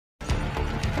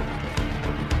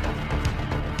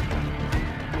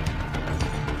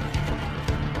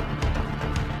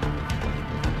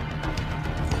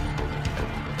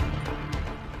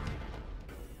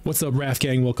What's up, Raf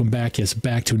Gang? Welcome back. Yes,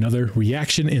 back to another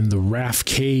reaction in the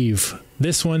Rafcave.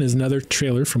 This one is another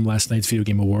trailer from last night's Video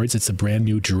Game Awards. It's a brand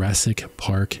new Jurassic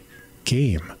Park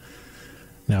game.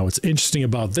 Now, what's interesting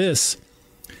about this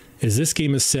is this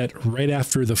game is set right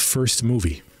after the first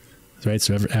movie, right?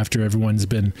 So after everyone's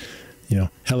been,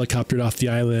 helicoptered off the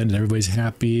island and everybody's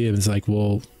happy, and it's like,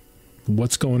 well,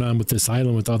 what's going on with this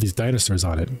island with all these dinosaurs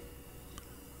on it?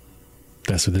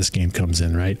 That's where this game comes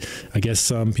in, right? I guess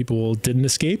some people didn't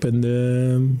escape,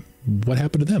 and what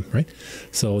happened to them, right?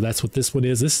 So that's what this one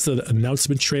is. This is an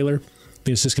announcement trailer. I think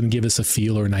it's just going to give us a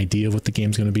feel or an idea of what the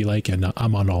game's going to be like, and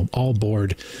I'm on all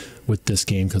board with this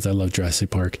game because I love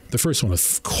Jurassic Park. The first one,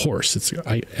 of course, it's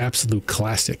an absolute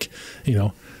classic.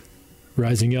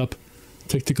 Rising up,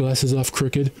 take the glasses off,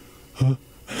 crooked. Huh?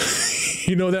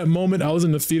 That moment, I was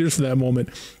in the theaters for that moment,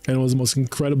 and it was the most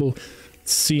incredible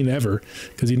scene ever,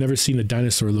 because you've never seen a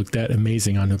dinosaur look that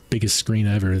amazing on the biggest screen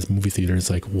ever as a movie theater.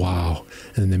 It's like, wow.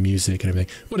 And then the music and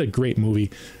everything. What a great movie.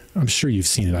 I'm sure you've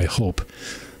seen it, I hope.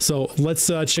 So let's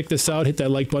check this out. Hit that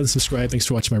like button, subscribe. Thanks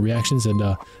for watching my reactions. And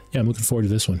yeah, I'm looking forward to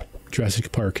this one.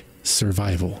 Jurassic Park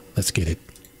Survival. Let's get it.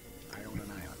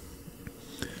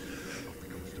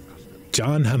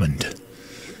 John Hammond.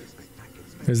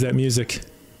 There's that music.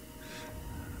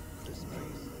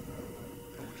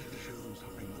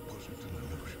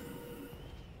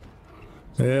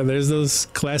 Yeah, there's those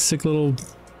classic little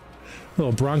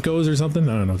Broncos or something.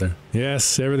 I don't know there.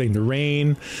 Yes, everything. The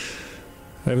rain.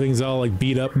 Everything's all like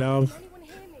beat up now.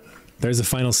 There's the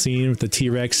final scene with the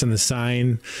T-Rex and the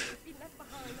sign.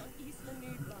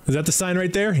 Is that the sign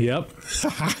right there? Yep.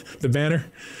 The banner.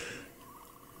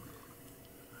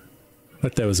 I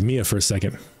thought that was Mia for a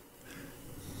second.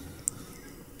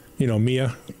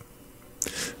 Mia.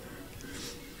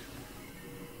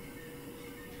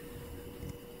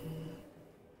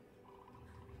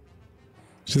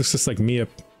 She looks just like Mia,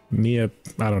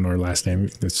 I don't know her last name.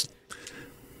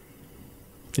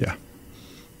 Yeah.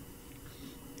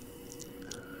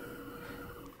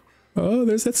 Oh,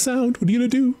 there's that sound. What are you gonna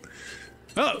do?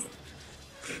 Oh!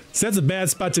 So that's a bad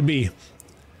spot to be.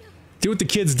 Do what the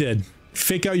kids did.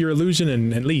 Fake out your illusion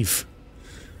and leave.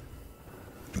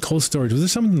 Cold storage. Was there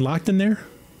something locked in there?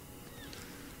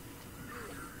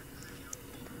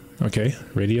 Okay,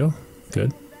 radio.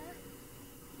 Good.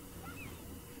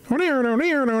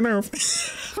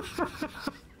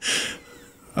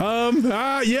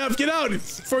 Yeah, get out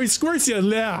before he squirts you.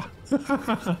 Yeah.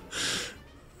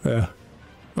 Yeah.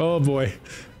 Oh boy.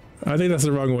 I think that's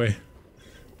the wrong way.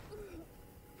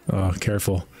 Oh,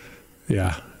 careful.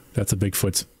 Yeah, that's a big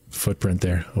footprint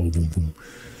there. Oh, boom, boom.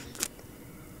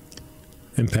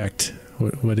 Impact.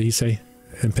 What did he say?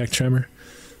 Impact tremor?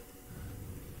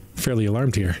 Fairly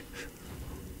alarmed here.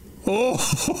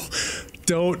 Oh,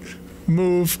 don't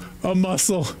move a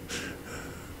muscle.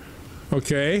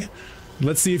 Okay,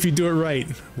 let's see if you do it right.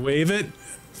 Wave it,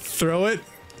 throw it.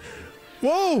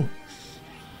 Whoa!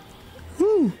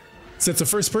 Woo! So it's a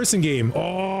first-person game.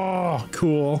 Oh,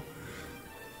 cool.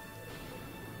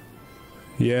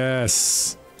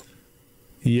 Yes.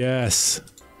 Yes.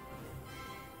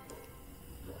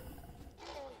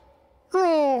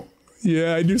 Oh,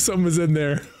 yeah, I knew something was in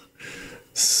there.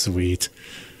 Sweet.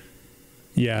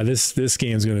 Yeah, this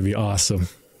game's gonna be awesome.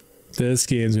 This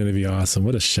game's gonna be awesome.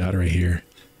 What a shot right here.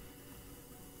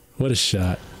 What a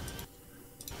shot.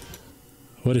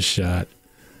 What a shot.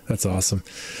 That's awesome.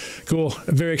 Cool.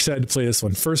 I'm very excited to play this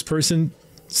one. First person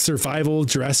survival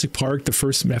Jurassic Park,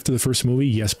 after the first movie.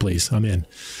 Yes, please. I'm in.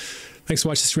 Thanks for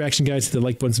watching this reaction, guys. Hit the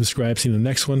like button, subscribe. See you in the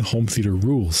next one. Home theater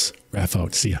rules. Raf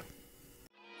out. See ya.